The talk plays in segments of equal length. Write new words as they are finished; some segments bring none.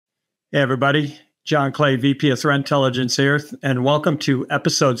Hey, everybody. Jon Clay, VP of Threat Intelligence here, and welcome to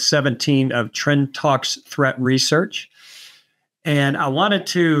episode 17 of Trend Talks Threat Research. And I wanted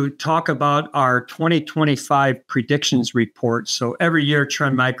to talk about our 2025 predictions report. So every year,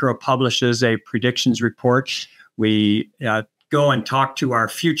 Trend Micro publishes a predictions report. We go and talk to our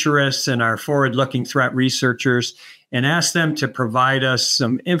futurists and our forward-looking threat researchers and ask them to provide us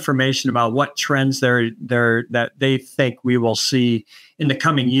some information about what trends that they think we will see in the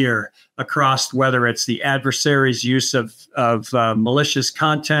coming year across whether it's the adversary's use of malicious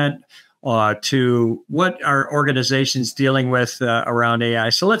content to what our organization's dealing with around AI.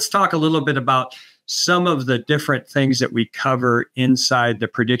 So let's talk a little bit about some of the different things that we cover inside the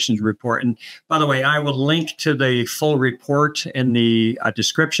predictions report. And by the way, I will link to the full report in the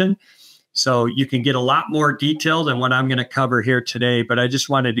description. So you can get a lot more detail than what I'm going to cover here today, but I just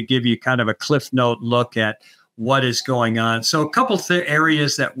wanted to give you kind of a Cliff Note look at what is going on. So a couple of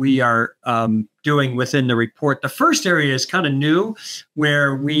areas that we are doing within the report. The first area is kind of new,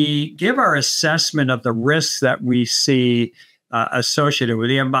 where we give our assessment of the risks that we see associated with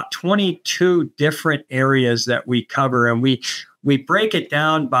it. We have about 22 different areas that we cover, and we break it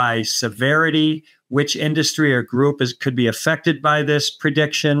down by severity, which industry or group could be affected by this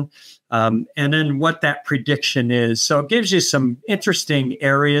prediction, and then what that prediction is. So it gives you some interesting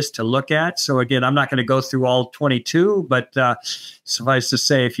areas to look at. So again, I'm not going to go through all 22, but suffice to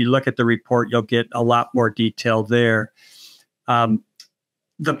say, if you look at the report, you'll get a lot more detail there.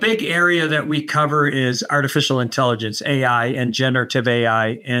 The big area that we cover is artificial intelligence, AI, and generative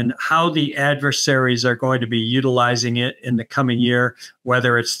AI, and how the adversaries are going to be utilizing it in the coming year,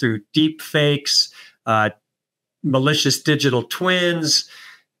 whether it's through deep fakes, malicious digital twins,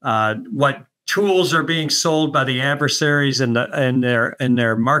 what tools are being sold by the adversaries in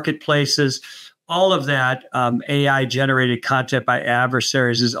their marketplaces. All of that AI generated content by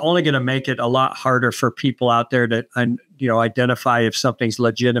adversaries is only going to make it a lot harder for people out there to identify if something's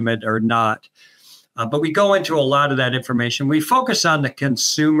legitimate or not. But we go into a lot of that information. We focus on the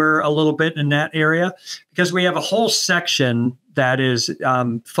consumer a little bit in that area because we have a whole section that is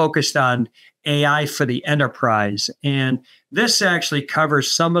focused on AI for the enterprise. And this actually covers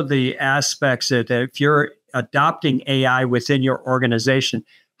some of the aspects that if you're adopting AI within your organization,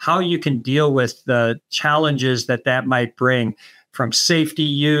 how you can deal with the challenges that might bring from safety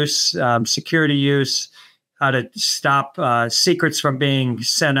use, security use, how to stop secrets from being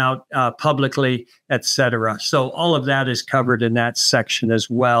sent out publicly, et cetera. So all of that is covered in that section as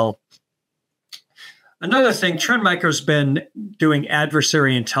well. Another thing, Trend Micro's been doing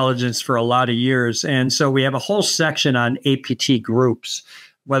adversary intelligence for a lot of years. And so we have a whole section on APT groups,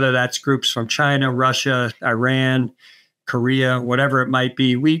 whether that's groups from China, Russia, Iran, Korea, whatever it might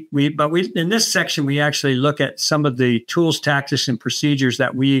be. But in this section, we actually look at some of the tools, tactics, and procedures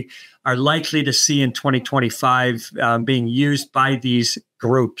that we are likely to see in 2025 being used by these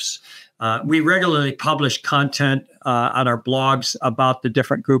groups. We regularly publish content on our blogs about the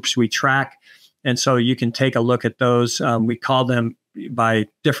different groups we track. And so you can take a look at those. We call them by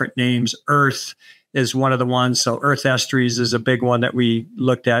different names. Earth is one of the ones. So Earth Estuaries is a big one that we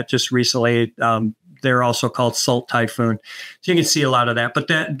looked at just recently. They're also called Salt Typhoon. So you can see a lot of that. But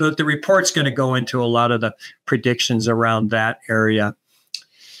the report's going to go into a lot of the predictions around that area.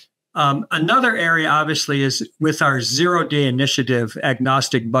 Another area, obviously, is with our zero-day initiative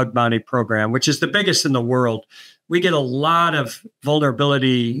agnostic bug bounty program, which is the biggest in the world. We get a lot of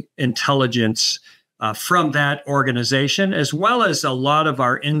vulnerability intelligence from that organization, as well as a lot of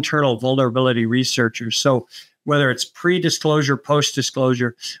our internal vulnerability researchers. So whether it's pre-disclosure,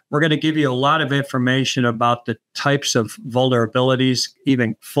 post-disclosure, we're going to give you a lot of information about the types of vulnerabilities,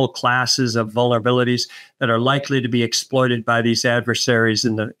 even full classes of vulnerabilities that are likely to be exploited by these adversaries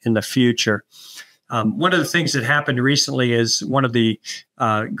in the future. One of the things that happened recently is one of the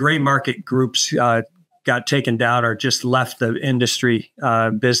gray market groups got taken down or just left the industry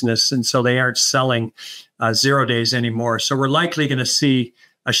business. And so they aren't selling 0 days anymore. So we're likely going to see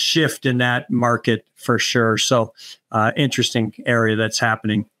a shift in that market for sure. So interesting area that's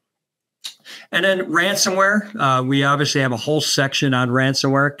happening. And then ransomware. We obviously have a whole section on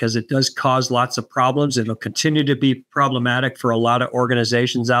ransomware because it does cause lots of problems. It'll continue to be problematic for a lot of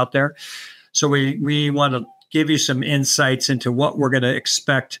organizations out there. So we want to give you some insights into what we're going to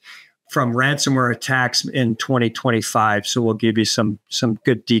expect from ransomware attacks in 2025. So we'll give you some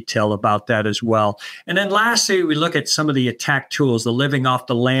good detail about that as well. And then lastly, we look at some of the attack tools, the living off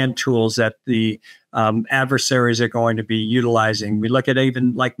the land tools that the adversaries are going to be utilizing. We look at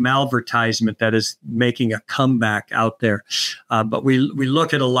even like malvertisement that is making a comeback out there. But we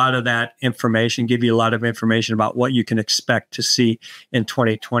look at a lot of that information, give you a lot of information about what you can expect to see in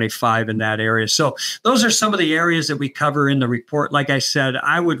 2025 in that area. So those are some of the areas that we cover in the report. Like I said,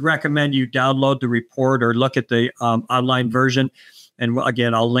 I would recommend you download the report or look at the online version. And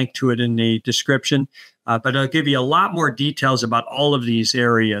again, I'll link to it in the description. But I'll give you a lot more details about all of these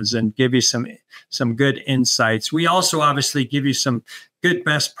areas and give you some good insights. We also obviously give you some good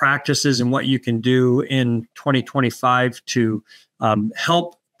best practices and what you can do in 2025 to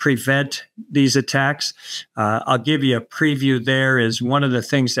help prevent these attacks. I'll give you a preview there. Is one of the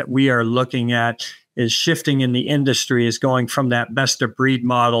things that we are looking at is shifting in the industry, is going from that best of breed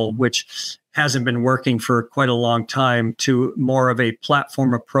model, which hasn't been working for quite a long time, to more of a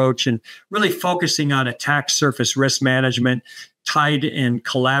platform approach and really focusing on attack surface risk management, tied in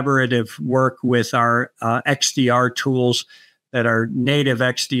collaborative work with our XDR tools that are native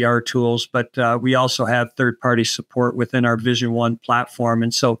XDR tools, but we also have third-party support within our Vision One platform.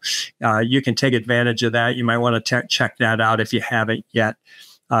 And so you can take advantage of that. You might want to check that out if you haven't yet.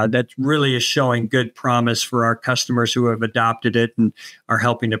 That really is showing good promise for our customers who have adopted it and are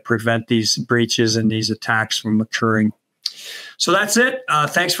helping to prevent these breaches and these attacks from occurring. So that's it.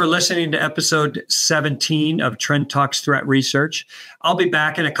 Thanks for listening to episode 17 of Trend Talks Threat Research. I'll be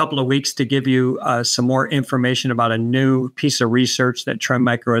back in a couple of weeks to give you some more information about a new piece of research that Trend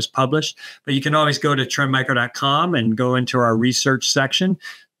Micro has published. But you can always go to trendmicro.com and go into our research section.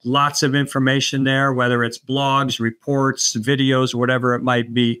 Lots of information there, whether it's blogs, reports, videos, whatever it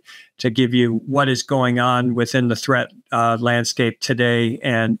might be, to give you what is going on within the threat landscape today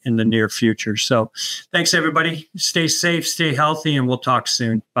and in the near future. So thanks, everybody. Stay safe, stay healthy, and we'll talk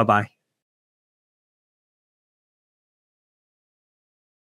soon. Bye-bye.